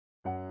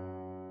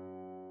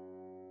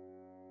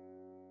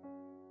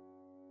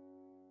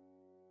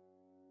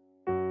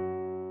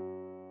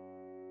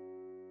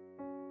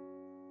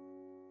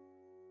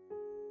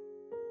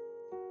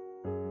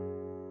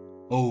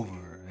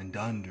Over and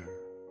under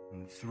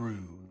and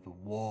through the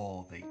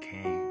wall they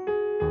came,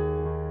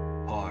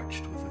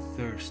 parched with a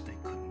thirst they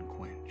couldn't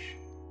quench,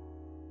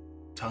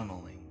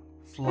 tunneling,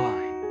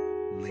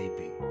 flying,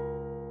 leaping,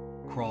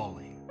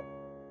 crawling,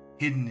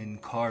 hidden in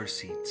car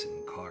seats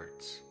and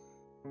carts,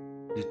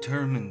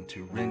 determined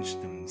to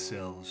wrench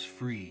themselves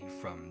free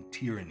from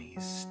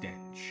tyranny's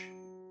stench,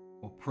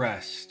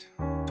 oppressed,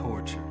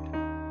 tortured,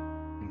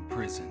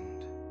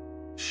 imprisoned,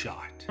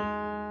 shot.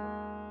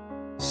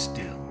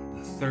 Still,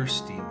 the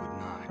thirsty would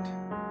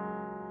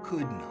not,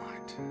 could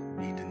not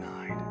be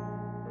denied.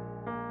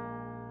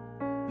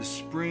 The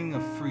spring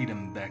of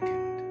freedom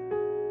beckoned,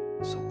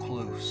 so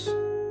close,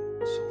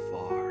 so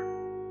far.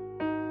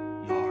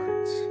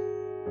 Yards,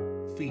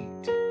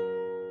 feet,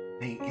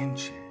 they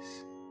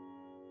inches,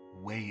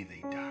 away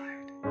they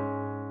died.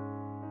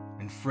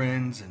 And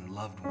friends and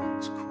loved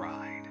ones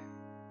cried.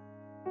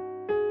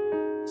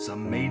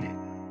 Some made it,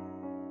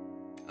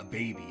 a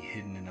baby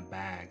hidden in a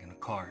bag in a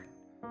cart.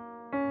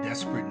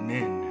 Desperate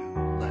men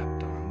who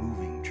leapt on a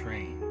moving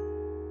train,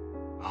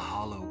 a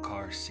hollow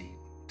car seat,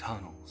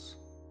 tunnels,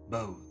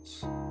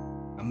 boats,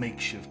 a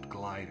makeshift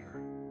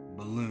glider,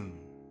 balloon,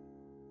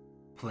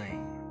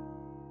 plane,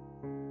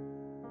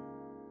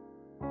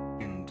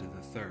 into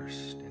the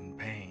thirst and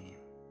pain.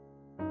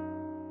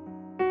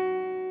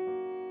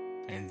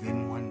 And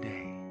then one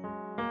day,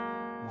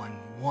 one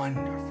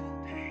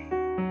wonderful day,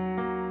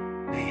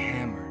 they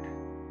hammered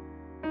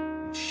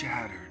and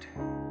shattered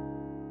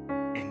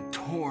and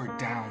tore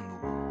down the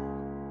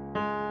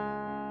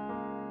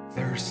wall,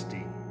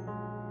 thirsting,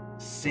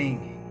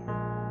 singing,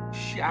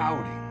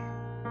 shouting,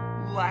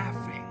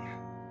 laughing,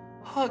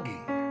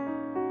 hugging,